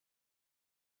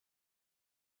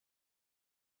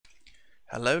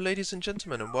Hello ladies and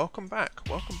gentlemen, and welcome back.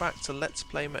 Welcome back to Let's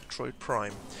Play Metroid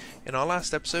Prime. In our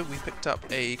last episode we picked up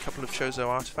a couple of Chozo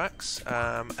artifacts,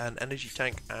 an energy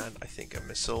tank and I think a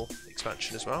missile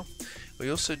expansion as well. We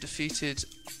also defeated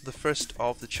the first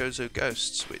of the Chozo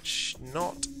Ghosts, which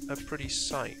not a pretty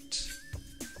sight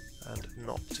and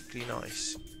not particularly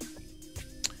nice.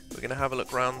 We're going to have a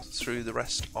look around through the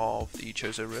rest of the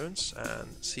Chozo Ruins and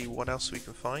see what else we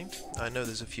can find. I know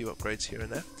there's a few upgrades here and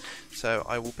there, so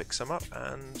I will pick some up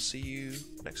and see you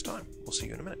next time. We'll see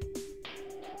you in a minute.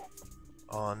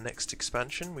 Our next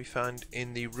expansion we found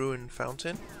in the Ruin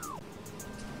Fountain,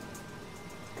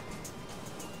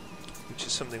 which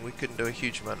is something we couldn't do a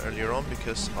huge amount earlier on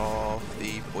because of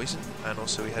the poison, and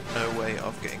also we had no way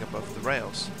of getting above the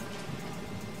rails.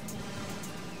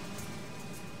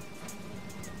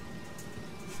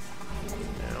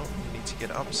 Get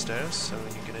upstairs, so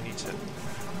you're going to need to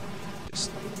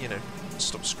just,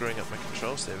 stop screwing up my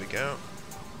controls. There we go.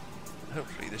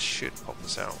 Hopefully this should pop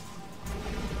us out.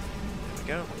 There we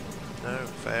go. No,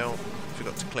 fail.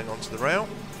 Forgot to cling onto the rail.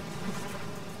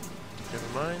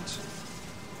 Never mind.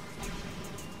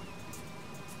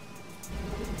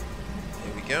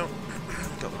 There we go.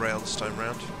 Got the rail this time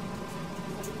round.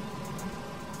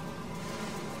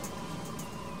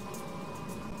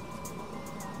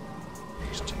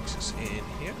 Takes us in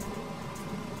here.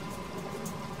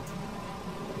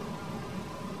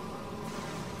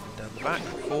 Down the back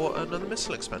for another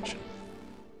missile expansion.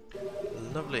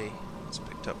 Lovely. Let's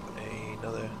picked up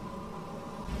another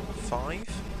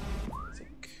 5, I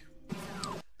think.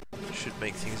 Should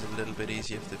make things a little bit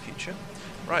easier for the future.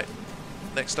 Right,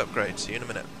 next upgrade. See you in a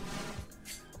minute.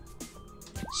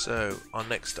 So, our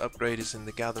next upgrade is in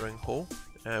the Gathering Hall.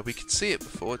 We could see it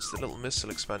before, it's the little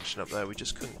missile expansion up there. We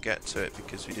just couldn't get to it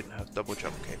because we didn't have double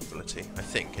jump capability. I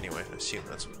think, anyway. I assume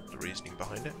that's the reasoning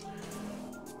behind it.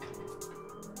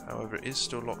 However, it is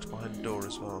still locked behind the door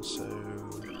as well, so...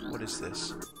 what is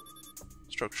this?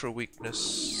 Structural weakness...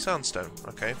 Soundstone.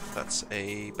 Okay, that's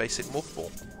a basic morph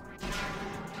ball.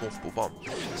 Morph ball bomb.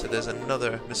 So there's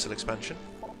another missile expansion.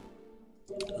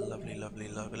 Lovely, lovely,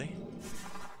 lovely.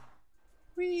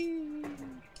 Whee!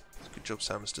 Good job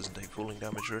Samus doesn't take falling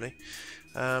damage, really.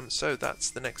 So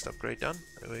that's the next upgrade done.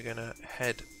 We're going to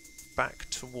head back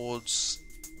towards...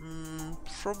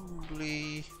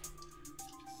 probably...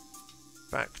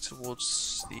 back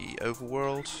towards the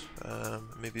overworld.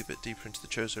 Maybe a bit deeper into the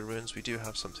Chozo Ruins. We do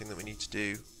have something that we need to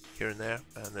do here and there.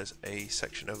 And there's a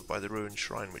section over by the Ruin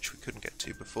Shrine which we couldn't get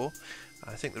to before.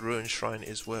 I think the Ruin Shrine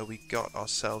is where we got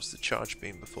ourselves the charge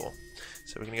beam before.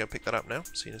 So we're going to go pick that up now.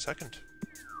 See you in a second.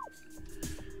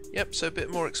 Yep, so a bit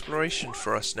more exploration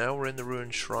for us now. We're in the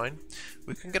Ruined Shrine.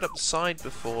 We couldn't get up the side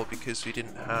before because we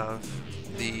didn't have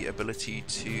the ability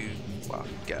to, well,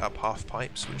 get up half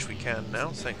pipes, which we can now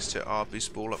thanks to our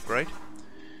boost ball upgrade.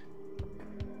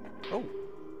 Oh,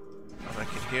 and I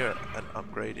can hear an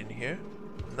upgrade in here.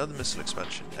 Another missile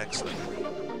expansion, excellent.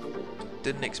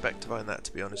 Didn't expect to find that,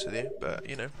 to be honest with you, but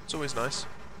it's always nice.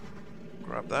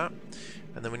 Grab that,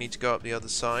 and then we need to go up the other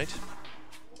side.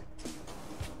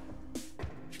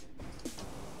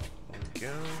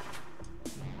 Go.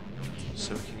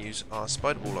 So we can use our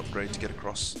spider ball upgrade to get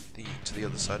across to the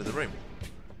other side of the room.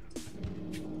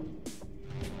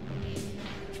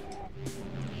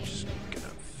 Just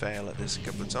gonna fail at this a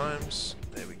couple of times.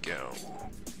 There we go.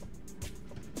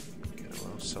 Get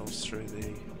ourselves through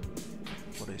the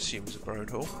what I assume is a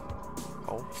burrowed hole.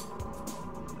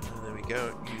 And there we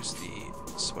go. Use the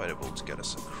spider ball to get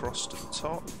us across to the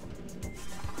top.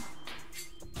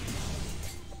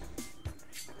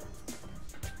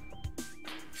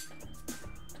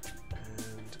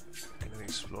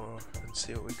 Explore and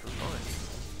see what we can find.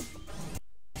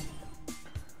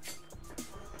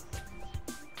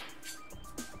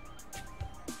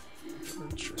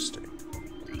 Interesting.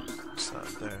 What's that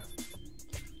there?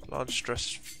 Large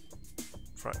stress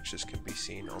fractures can be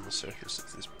seen on the surface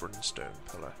of this brimstone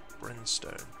pillar.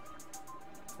 Brimstone.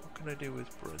 What can I do with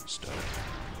brimstone?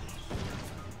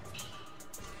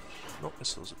 Not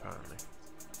missiles, apparently.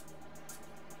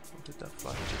 Did that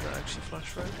flash? Did that actually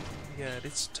flash red? Yeah,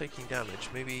 it's taking damage.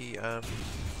 Maybe,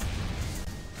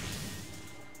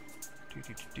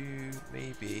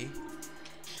 maybe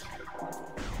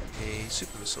a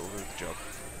super missile will do the job.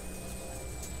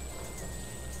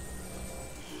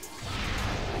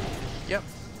 Yep.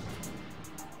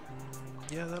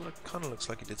 Yeah, that kind of looks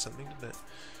like it did something, didn't it?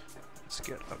 Let's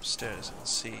get upstairs and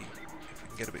see if we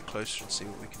can get a bit closer and see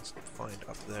what we can find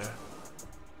up there.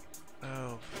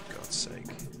 Oh, for God's sake.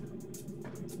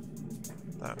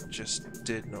 That just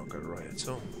did not go right at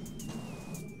all.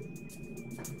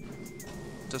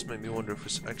 does make me wonder if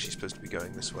we're actually supposed to be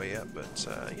going this way yet, but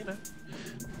you know,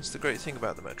 it's the great thing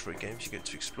about the Metroid games. You get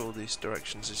to explore these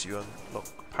directions as you unlock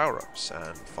power-ups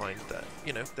and find that,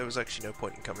 you know, there was actually no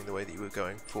point in coming the way that you were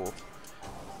going for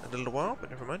a little while, but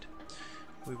never mind.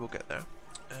 We will get there.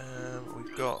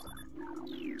 We've got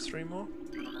 3 more.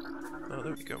 Oh,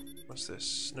 there we go. What's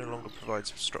this? No longer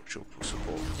provides structural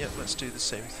support. Yep, let's do the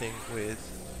same thing with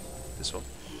this one.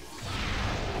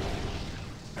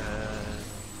 And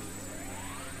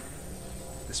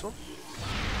this one.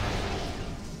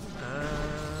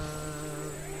 And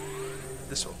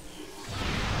this one.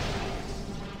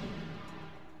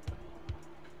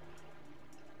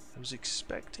 I was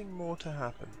expecting more to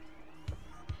happen.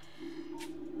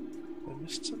 I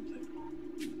missed something?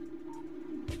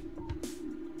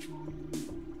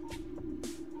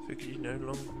 Figured you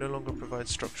no longer provide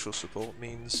structural support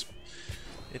means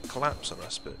it collapsed on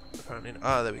us, but apparently...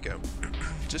 Ah, there we go.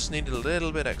 Just need a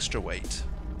little bit extra weight.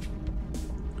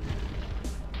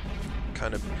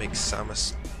 Kind of makes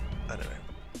Samus... I don't know.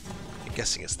 I'm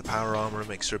guessing it's the power armor,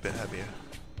 makes her a bit heavier.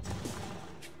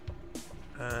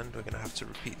 And we're going to have to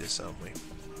repeat this, aren't we?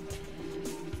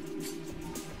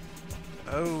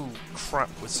 Oh, crap,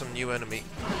 with some new enemy.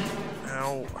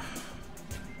 Ow.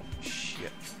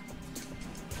 Shit.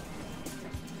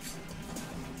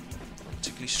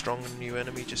 Particularly strong new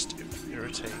enemy, just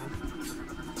irritating.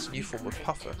 It's a new form of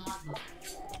puffer.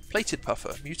 Plated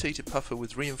puffer. Mutated puffer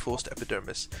with reinforced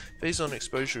epidermis. Phase on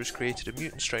exposure has created a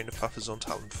mutant strain of puffers on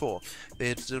Talan 4. They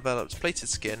had developed plated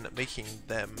skin, making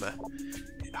them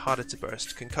harder to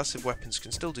burst. Concussive weapons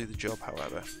can still do the job,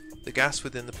 however. The gas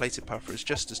within the plated puffer is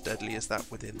just as deadly as that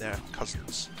within their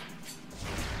cousins.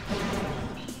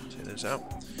 Take those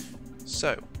out.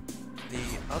 So,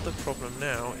 the other problem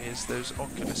now is those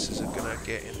Oculuses are going to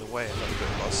get in the way a little bit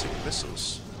of our super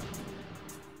missiles.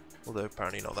 Although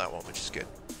apparently not that one, which is good.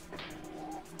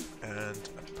 And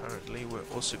apparently we're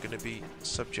also going to be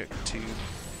subject to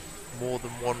more than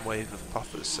one wave of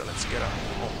puffers, so let's get up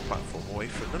on the platform away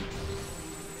from them.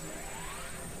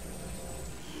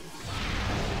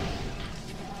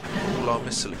 All our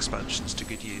missile expansions to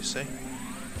good use, eh?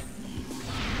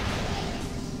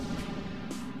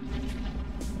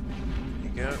 There you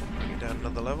go, bring it down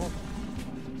another level.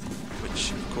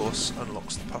 Which of course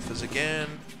unlocks the puffers again.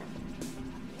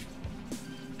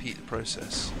 Repeat the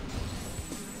process.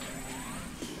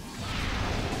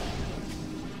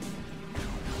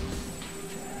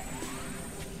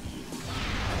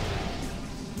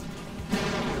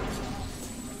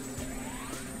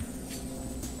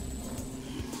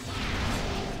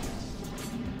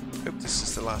 Hope this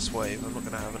is the last wave. I'm not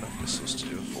going to have enough missiles to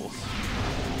do a fourth.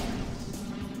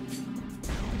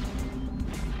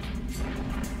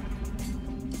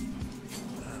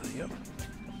 There you go.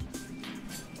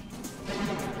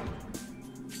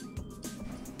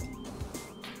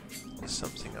 There's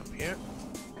something up here.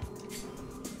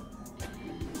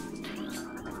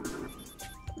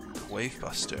 The Wave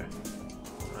Buster.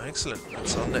 Excellent.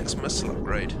 That's our next missile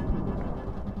upgrade.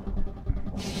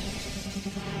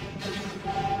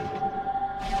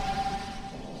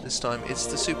 This time it's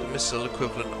the super missile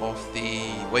equivalent of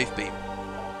the wave beam,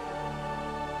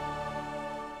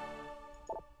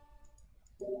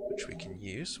 which we can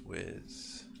use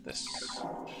with this.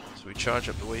 So we charge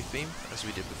up the wave beam as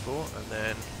we did before and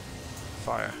then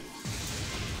fire.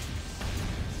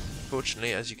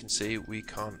 Fortunately, as you can see, we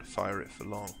can't fire it for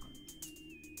long.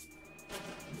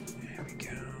 There we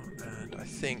go. And I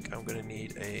think I'm going to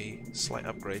need a slight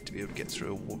upgrade to be able to get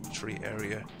through a watery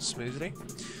area smoothly.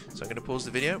 So I'm going to pause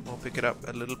the video, we'll pick it up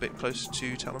a little bit closer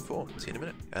to Talan 4. See you in a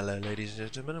minute. Hello ladies and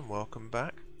gentlemen and welcome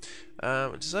back. I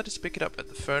decided to pick it up at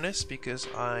the furnace because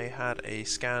I had a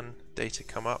scan data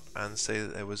come up and say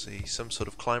that there was some sort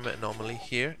of climate anomaly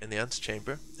here in the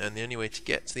Antechamber, and the only way to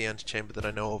get to the Antechamber that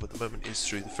I know of at the moment is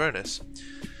through the furnace.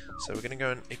 So we're going to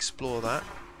go and explore that.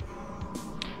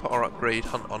 Put our upgrade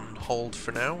hunt on hold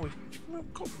for now. We've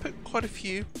got quite a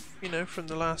few, you know, from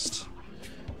the last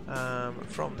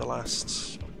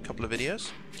couple of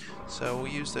videos, so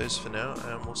we'll use those for now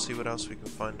and we'll see what else we can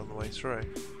find on the way through.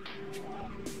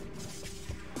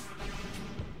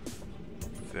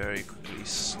 Very quickly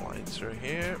slide through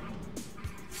here,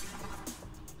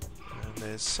 and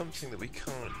there's something that we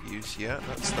can't use yet.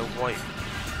 That's the white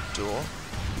door.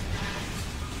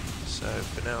 So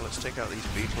for now let's take out these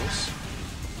beetles.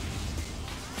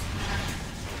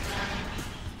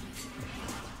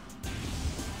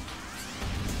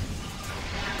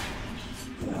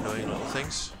 Annoying little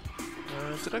things.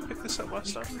 Did I pick this up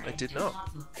last time? I did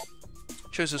not.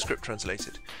 Chozo Chozo script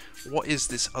translated. What is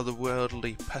this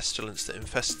otherworldly pestilence that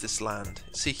infests this land,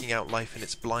 seeking out life in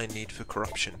its blind need for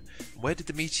corruption? Where did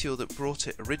the meteor that brought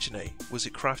it originate? Was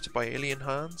it crafted by alien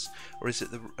hands, or is it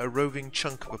a roving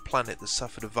chunk of a planet that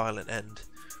suffered a violent end?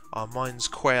 Our minds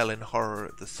quail in horror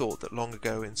at the thought that long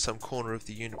ago, in some corner of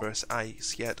the universe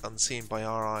as yet unseen by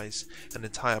our eyes, an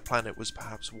entire planet was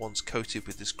perhaps once coated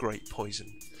with this great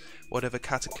poison. Whatever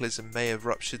cataclysm may have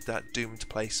ruptured that doomed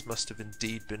place must have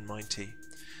indeed been mighty.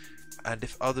 And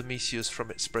if other meteors from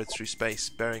it spread through space,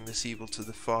 bearing this evil to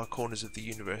the far corners of the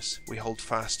universe, we hold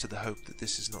fast to the hope that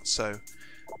this is not so,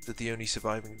 that the only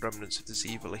surviving remnants of this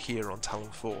evil are here on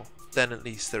Talan 4. Then at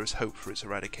least there is hope for its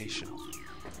eradication.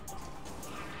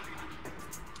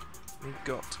 We've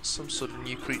got some sort of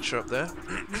new creature up there.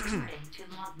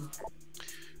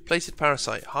 Plated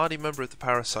parasite, hardy member of the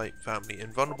parasite family,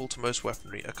 invulnerable to most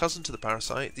weaponry. A cousin to the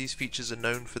parasite, these features are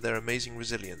known for their amazing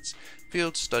resilience.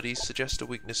 Field studies suggest a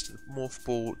weakness to the morph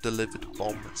ball delivered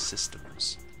bomb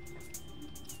systems.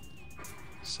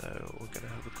 So we're going to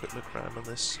have a quick look around on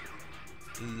this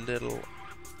little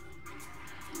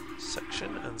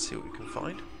section and see what we can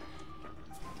find.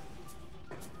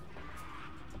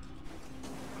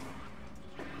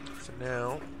 For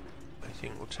now, I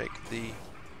think we'll take the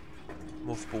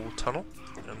morph ball tunnel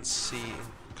and see,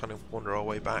 kind of wander our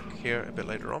way back here a bit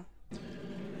later on. And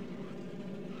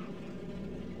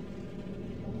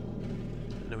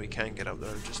then we can get up there,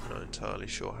 I'm just not entirely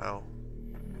sure how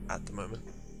at the moment.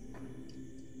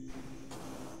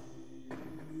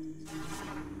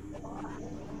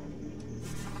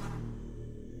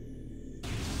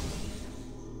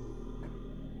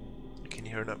 I can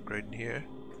hear an upgrade in here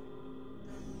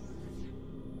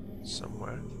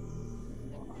somewhere.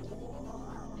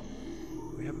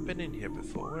 We haven't been in here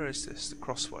before. Where is this? The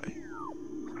crossway.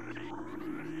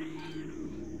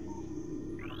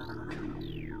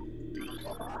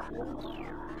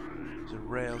 There's a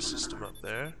rail system up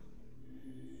there.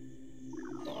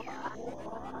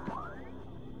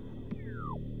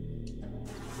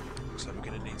 Looks like we're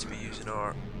going to need to be using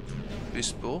our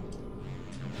boost ball.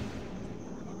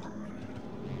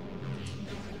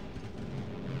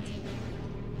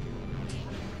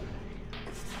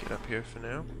 Get up here for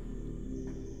now.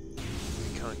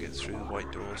 Can't get through the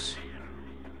white doors.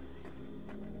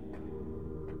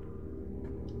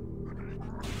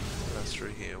 That's through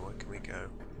here. Where can we go?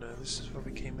 No, this is where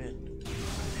we came in.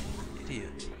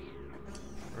 Idiot.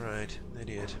 Right,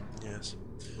 idiot. Yes.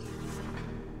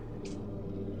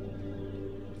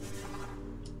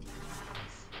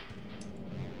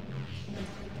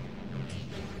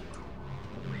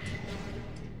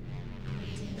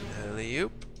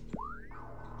 Alley-oop.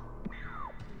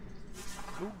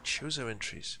 Ooh, Chozo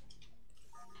entries.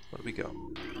 What do we got?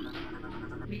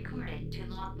 Recorded to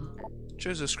logbook.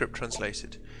 Chozo script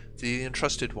translated. The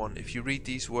entrusted one, if you read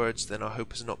these words, then our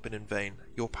hope has not been in vain.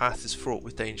 Your path is fraught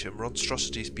with danger.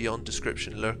 Monstrosities beyond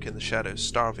description lurk in the shadows,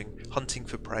 starving, hunting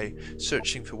for prey,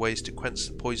 searching for ways to quench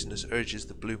the poisonous urges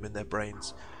that bloom in their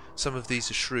brains. Some of these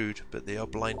are shrewd, but they are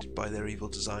blinded by their evil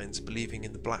designs. Believing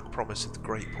in the black promise of the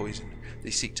great poison,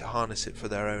 they seek to harness it for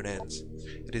their own ends.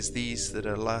 It is these that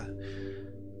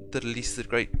least the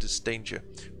greatest danger.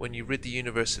 When you rid the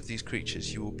universe of these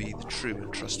creatures, you will be the true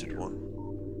and trusted one.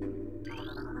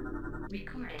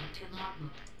 Recording to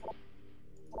logbook.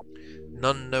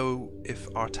 None know if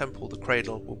our temple, the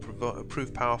Cradle, will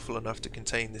prove powerful enough to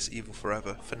contain this evil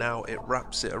forever. For now, it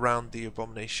wraps it around the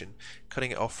abomination,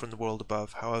 cutting it off from the world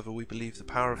above. However, we believe the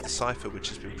power of the cipher, which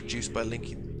has been produced by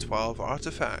linking 12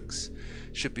 artifacts,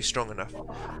 should be strong enough.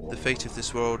 The fate of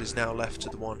this world is now left to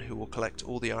the one who will collect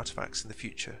all the artifacts in the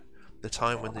future. The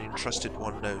time when the entrusted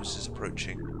one knows is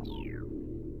approaching.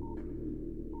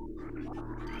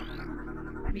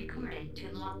 Recorded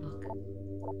to logbook.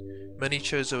 Many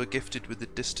Chozo are gifted with a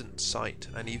distant sight,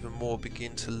 and even more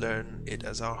begin to learn it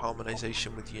as our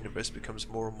harmonization with the universe becomes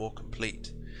more and more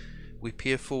complete. We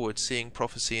peer forward, seeing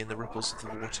prophecy in the ripples of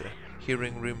the water,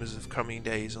 hearing rumors of coming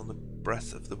days on the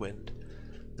breath of the wind.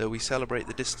 Though we celebrate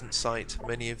the distant sight,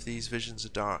 many of these visions are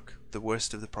dark. The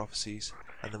worst of the prophecies,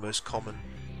 and the most common,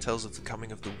 tells of the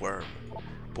coming of the worm.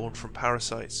 Born from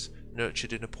parasites,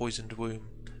 nurtured in a poisoned womb,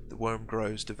 the worm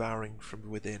grows, devouring from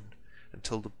within,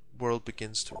 until the world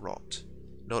begins to rot.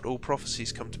 Not all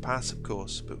prophecies come to pass, of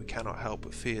course, but we cannot help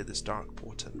but fear this dark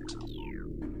portent.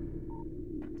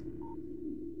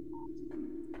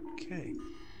 Okay.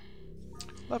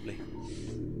 Lovely.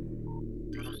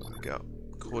 We got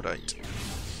Cordite.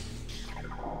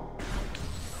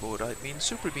 Cordite means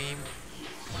super beam.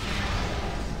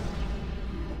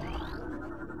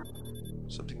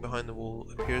 Something behind the wall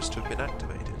appears to have been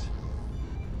activated.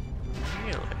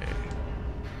 Really?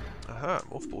 Aha,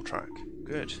 morphball track.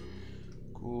 Good.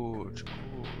 Good,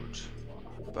 good.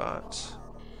 But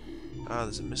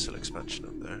there's a missile expansion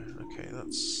up there. Okay,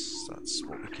 that's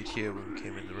what we could hear when we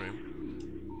came in the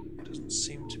room. Doesn't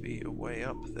seem to be a way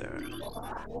up there at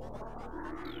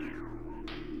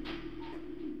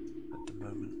the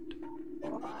moment.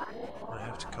 I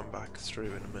have to come back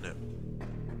through in a minute.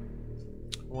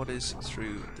 What is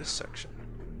through this section?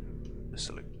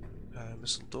 Missile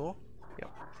door?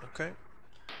 Yep, okay.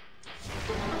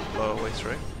 Blow our way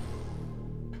through.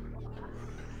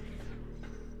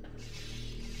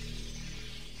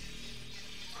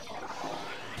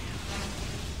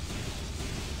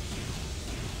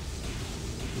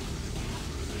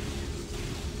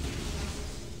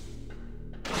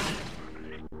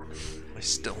 I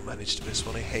still managed to miss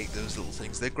one. I hate those little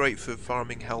things. They're great for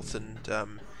farming health and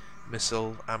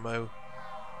missile ammo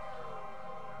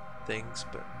things,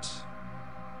 but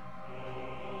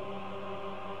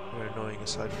they're annoying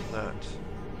aside from that.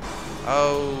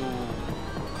 Oh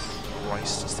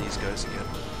Christ, it's these guys again.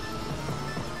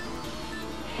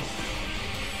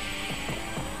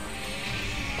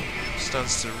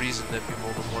 Stands to reason there'd be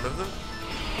more than one of them.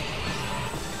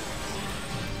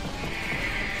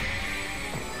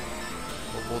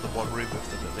 Or more than one room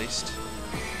of them at least.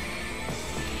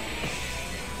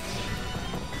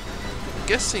 I'm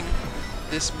guessing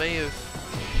this may have,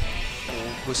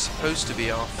 or was supposed to be,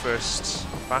 our first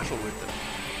battle with them.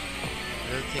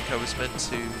 I don't think I was meant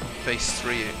to face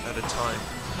 3 at a time.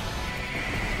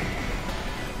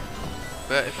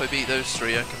 But if I beat those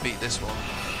 3, I can beat this one.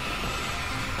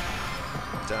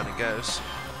 Down it goes.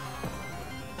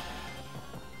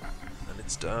 And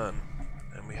it's done.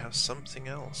 And we have something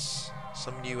else.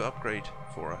 Some new upgrade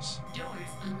for us. Doors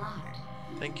unlocked.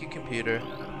 Thank you, computer.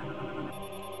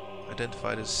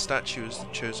 Identified as a statue as the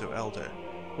Chozo Elder.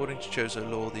 According to Chozo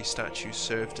lore, these statues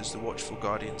served as the watchful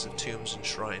guardians of tombs and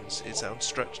shrines. Its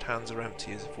outstretched hands are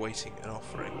empty as if waiting an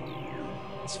offering.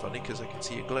 It's funny because I can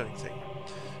see a glowing thing.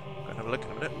 I'm going to have a look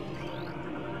in a minute.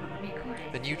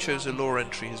 The new Chozo lore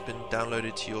entry has been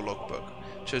downloaded to your logbook.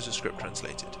 Chozo script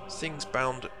translated. Things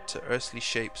bound to earthly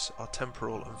shapes are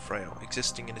temporal and frail.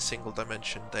 Existing in a single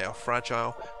dimension, they are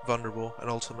fragile, vulnerable, and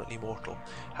ultimately mortal.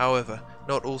 However,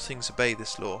 not all things obey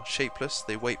this law. Shapeless,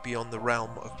 they wait beyond the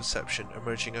realm of perception,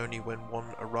 emerging only when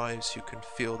one arrives who can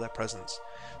feel their presence.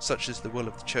 Such is the will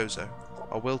of the Chozo.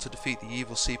 Our will to defeat the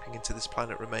evil seeping into this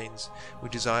planet remains. We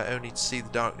desire only to see the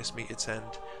darkness meet its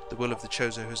end. The will of the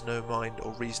Chozo has no mind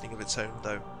or reasoning of its own,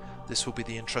 though. This will be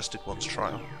the entrusted one's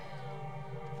trial.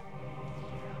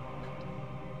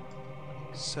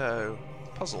 So,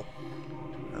 puzzle.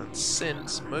 And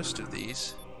since most of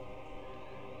these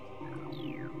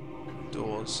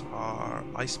doors are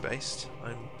ice-based,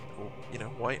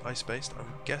 white ice-based,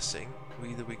 I'm guessing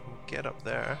either we can get up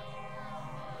there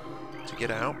to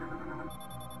get out,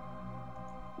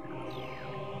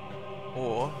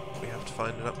 or we have to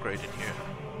find an upgrade in here.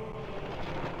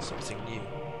 Something new.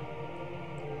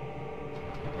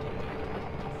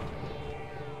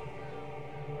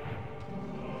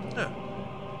 Oh.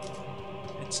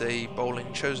 It's a bowling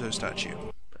Chozo statue.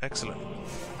 Excellent.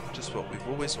 Just what we've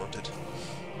always wanted.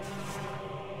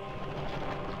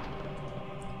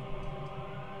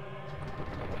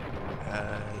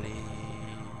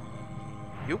 Alley-oop.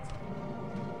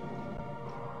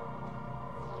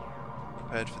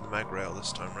 Prepared for the mag rail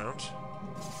this time round.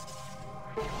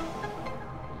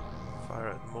 Fire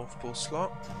at the morph ball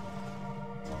slot.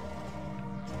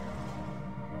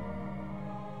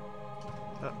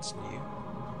 That's new.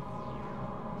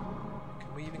 Can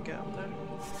we even get up there?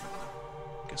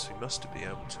 Guess we must be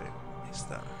able to. Is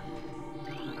that?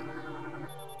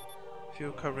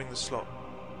 Fuel covering the slot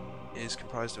is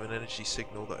comprised of an energy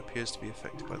signal that appears to be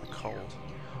affected by the cold.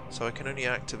 So I can only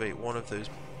activate one of those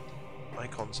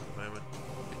icons at the moment,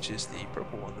 which is the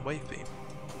purple one, the wave beam.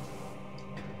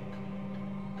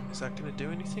 Is that going to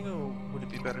do anything, or would it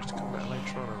be better to come back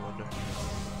later on, I wonder?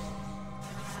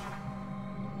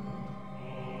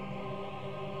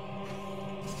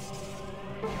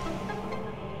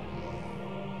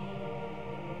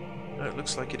 No, it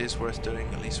looks like it is worth doing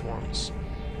at least once.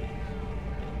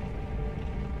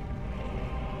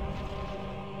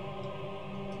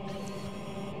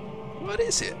 What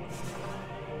is it?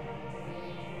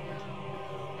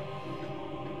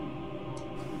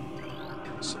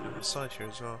 Something inside here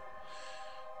as well.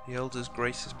 The Elder's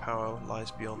greatest power lies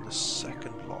beyond the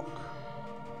second lock.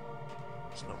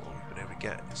 It's not what we've been able to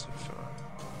get so far.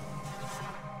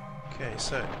 Okay,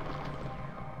 so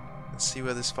let's see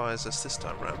where this fires us this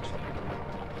time round.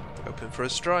 Open for a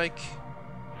strike.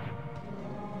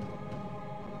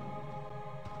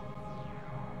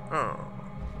 Oh.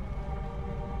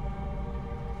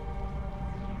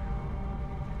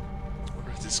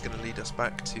 going to lead us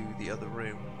back to the other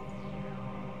room.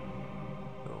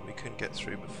 Oh, we couldn't get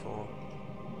through before.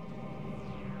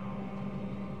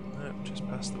 Nope, just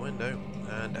past the window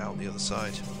and out the other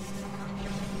side.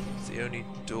 It's the only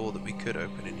door that we could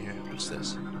open in here. What's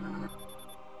this?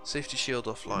 Safety shield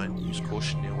offline. Use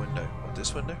caution near window. What,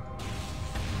 this window?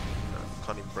 No,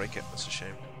 can't even break it. That's a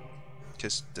shame.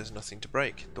 Because there's nothing to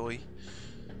break. Doi.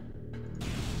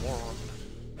 Moron.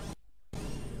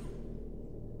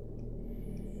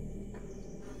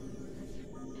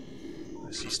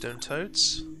 I see stone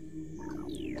toads.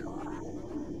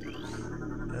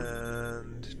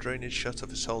 And drainage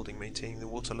shut-off is holding, maintaining the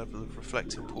water level of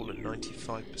reflecting pool at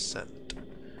 95%.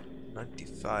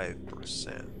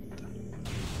 95%.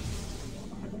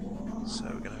 So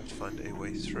we're going to have to find a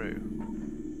way through.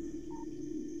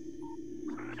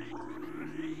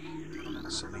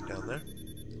 Something down there.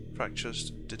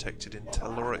 Fractures detected in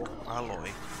telluric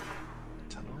alloy.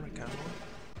 Telluric alloy?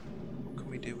 What can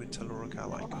we do with telluric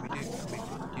alloy? Can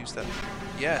we use that?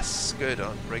 Yes, good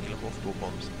on regular morphball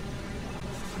bombs.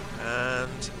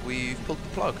 And we've pulled the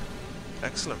plug.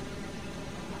 Excellent.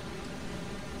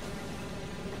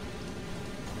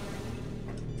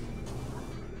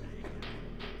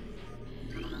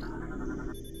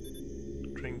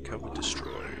 Drain cover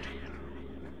destroyed.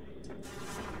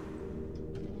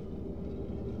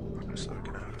 So we're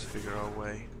going to have to figure our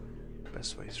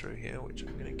best way through here, which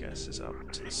I'm going to guess is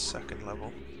up to the second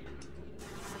level.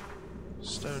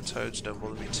 Stone toads don't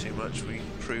bother me too much. We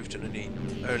proved in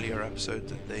an earlier episode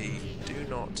that they do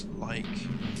not like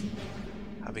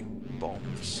having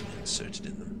bombs inserted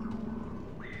in them.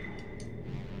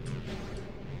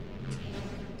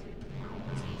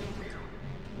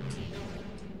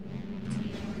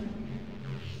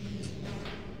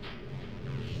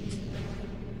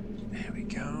 There we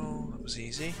go. That was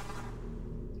easy.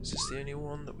 Is this the only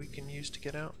one that we can use to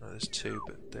get out? No, there's two,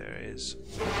 but there is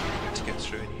one to get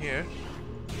through in here.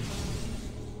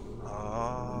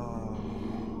 Ah.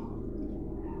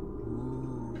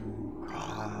 Ooh.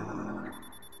 Ah.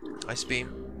 Ice beam.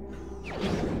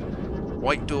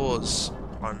 White doors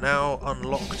are now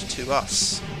unlocked to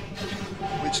us,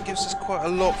 which gives us quite a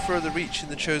lot further reach in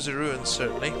the Chozo Ruins,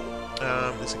 certainly.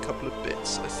 There's a couple of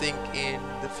bits, I think, in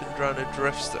the Findrano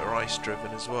Drifts that are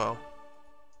ice-driven as well.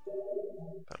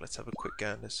 But let's have a quick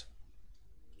ganders.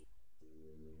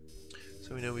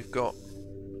 So we know we've got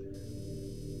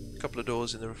a couple of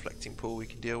doors in the reflecting pool we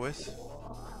can deal with.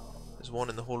 There's one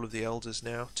in the Hall of the Elders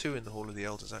now, two in the Hall of the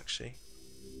Elders actually.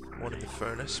 One in the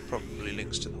furnace, probably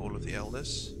links to the Hall of the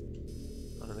Elders.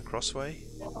 One in the crossway.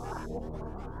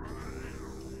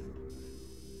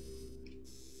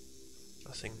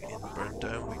 Nothing in the burnt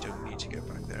dome, we don't need to go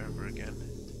back there ever again.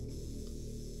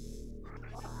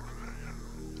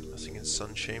 Nothing in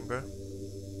Sun Chamber.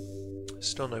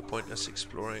 Still no point us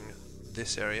exploring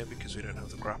this area because we don't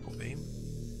have the grapple beam.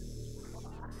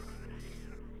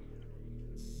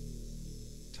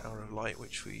 Tower of Light,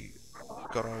 which we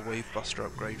got our Wave Buster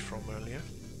upgrade from earlier.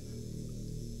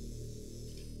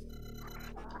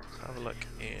 Let's have a look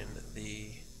in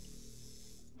the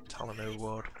Talan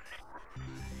ward.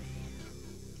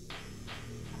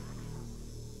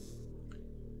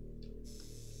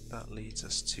 That leads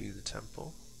us to the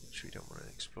temple, which we don't want to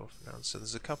explore for now. So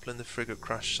there's a couple in the frigate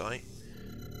crash site,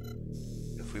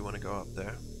 if we want to go up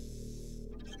there.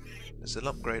 There's an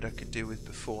upgrade I could do with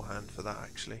beforehand for that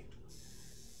actually.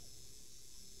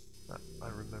 That I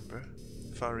remember.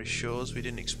 Fiery Shores, we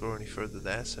didn't explore any further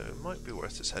there, so it might be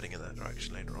worth us heading in that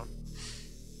direction later on.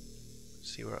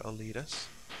 See where it'll lead us.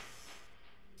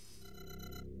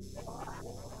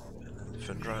 And then the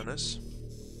Findranas.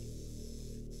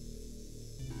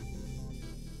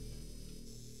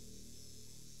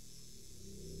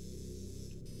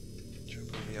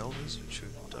 The Elders, which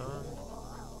we've done.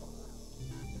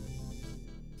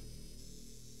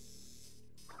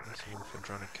 Nothing in the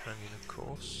Findrana Canyon, of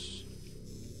course.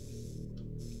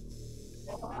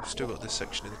 We've still got this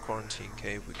section in the Quarantine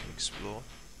Cave we can explore,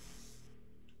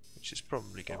 which is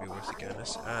probably going to be worth a gander.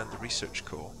 And the Research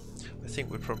Core. I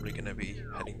think we're probably going to be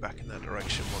heading back in that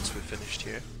direction once we're finished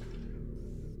here.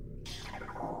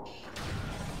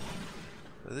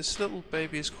 This little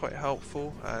baby is quite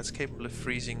helpful. It's capable of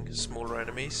freezing smaller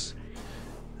enemies,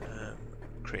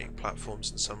 creating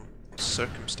platforms in some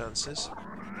circumstances.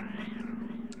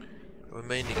 We're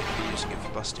mainly going to be using it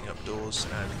for busting up doors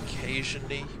and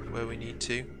occasionally where we need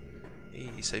to.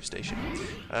 Save station.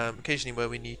 Occasionally where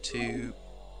we need to.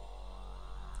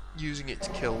 Using it to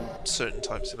kill certain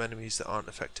types of enemies that aren't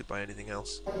affected by anything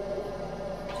else.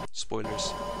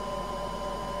 Spoilers.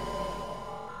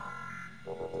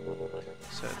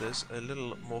 So there's a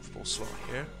little morphball slot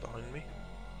here behind me.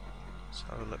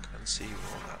 Let's have a look and see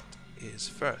what that is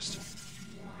first.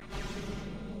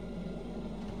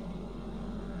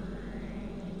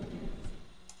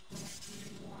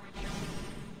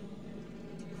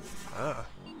 Ah.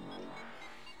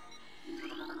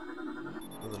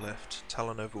 Another lift.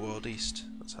 Talan Overworld East.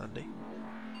 That's handy.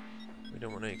 We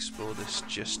don't want to explore this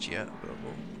just yet, but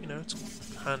we'll, you know,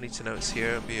 it's handy to know it's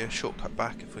here. It'll be a shortcut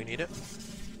back if we need it.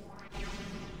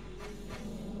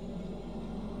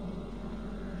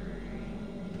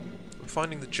 I'm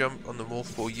finding the jump on the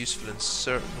morph ball useful in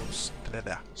certain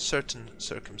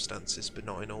circumstances, but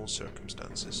not in all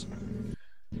circumstances.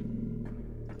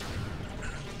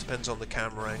 Depends on the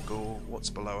camera angle, what's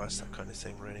below us, that kind of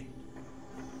thing, really.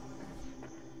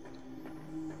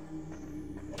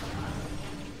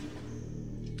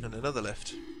 And another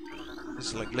lift. This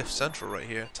is like lift central right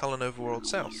here. Talan Overworld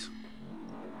South.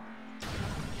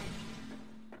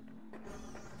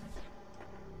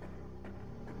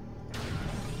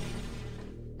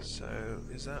 So,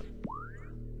 is that...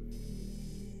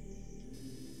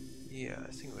 Yeah,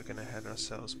 I think we're going to head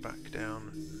ourselves back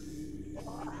down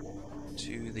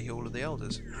to the Hall of the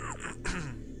Elders.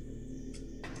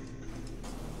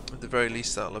 At the very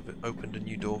least, that'll have opened a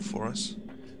new door for us.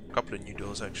 A couple of new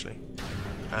doors, actually.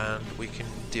 And we can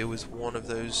deal with one of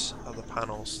those other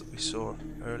panels that we saw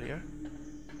earlier.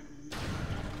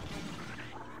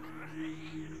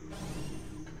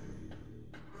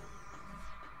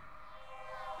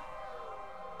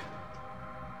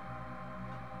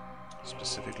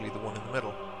 Specifically the one in the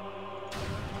middle.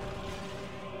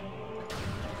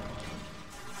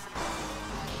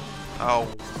 Oh,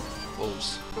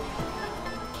 wolves.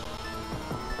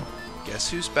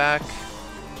 Guess who's back?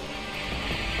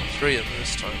 3 of them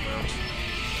this time round.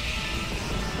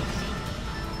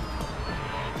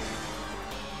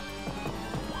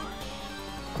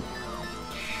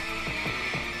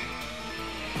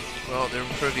 Well, they're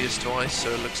impervious to ice, so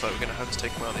it looks like we're going to have to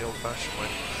take them out the old-fashioned way.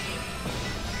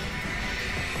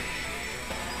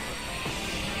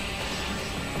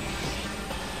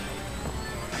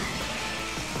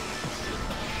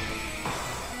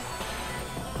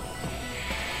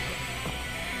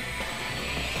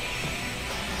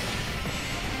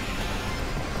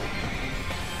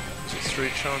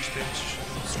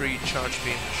 Three charge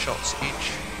beam shots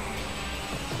each.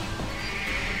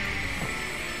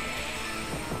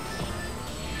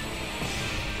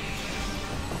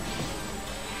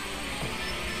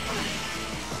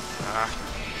 Ah.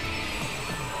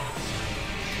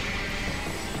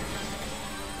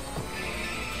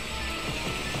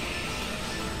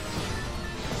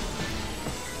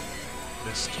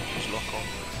 Missed. Use lock on.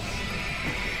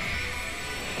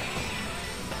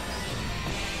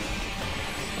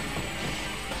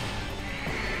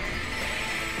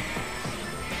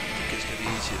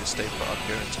 To stay put up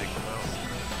here and take them out.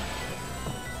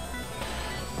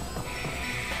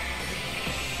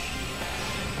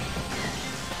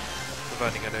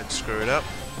 Providing I don't screw it up.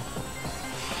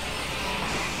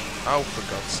 Oh, for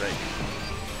God's sake.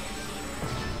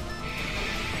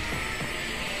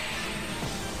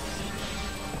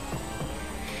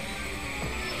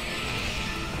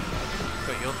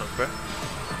 Got your number.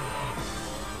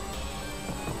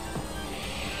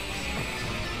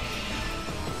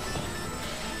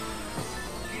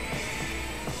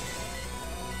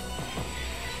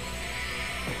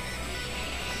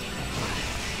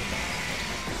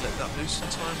 Loose in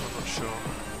time? I'm not sure.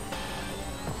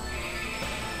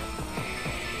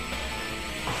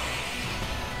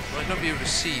 Might not be able to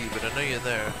see you, but I know you're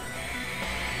there.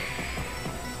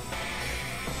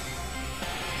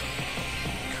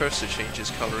 Cursor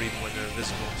changes colour even when they're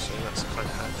invisible, so that's kind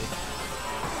of handy.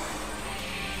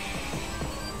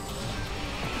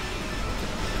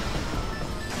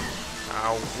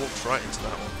 Ow, walked right into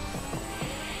that one.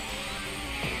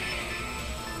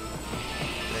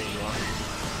 There you are.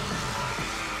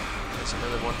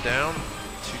 Another one down,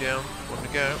 2 down, 1 to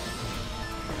go.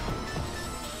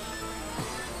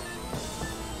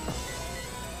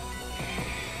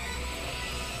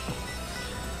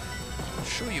 I'm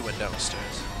sure you went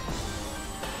downstairs.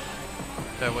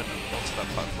 No, I went onto that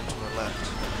platform to my left.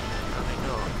 Apparently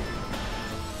not.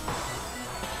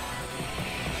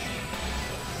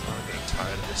 Oh, I'm getting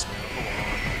tired of this now. Come on.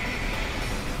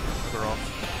 Bugger off.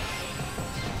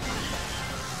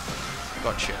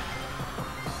 Gotcha.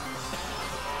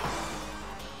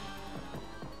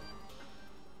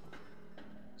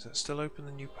 Does that still open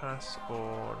the new path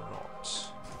or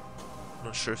not? I'm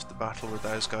not sure if the battle with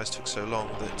those guys took so long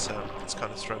that it's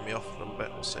kind of thrown me off a little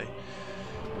bit. We'll see.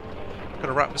 I'm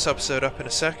gonna wrap this episode up in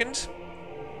a second.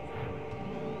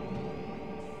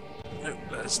 Nope,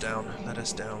 us down. Let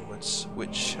us downwards.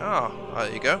 Which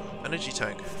there you go. Energy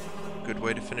tank. Good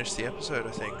way to finish the episode,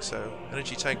 I think. So,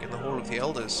 energy tank in the Hall of the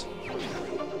Elders.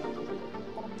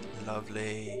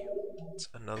 Lovely. It's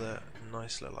another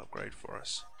nice little upgrade for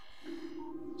us.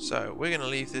 So, we're going to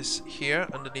leave this here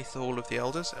underneath the Hall of the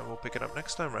Elders, and we'll pick it up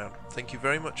next time round. Thank you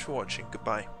very much for watching.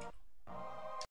 Goodbye.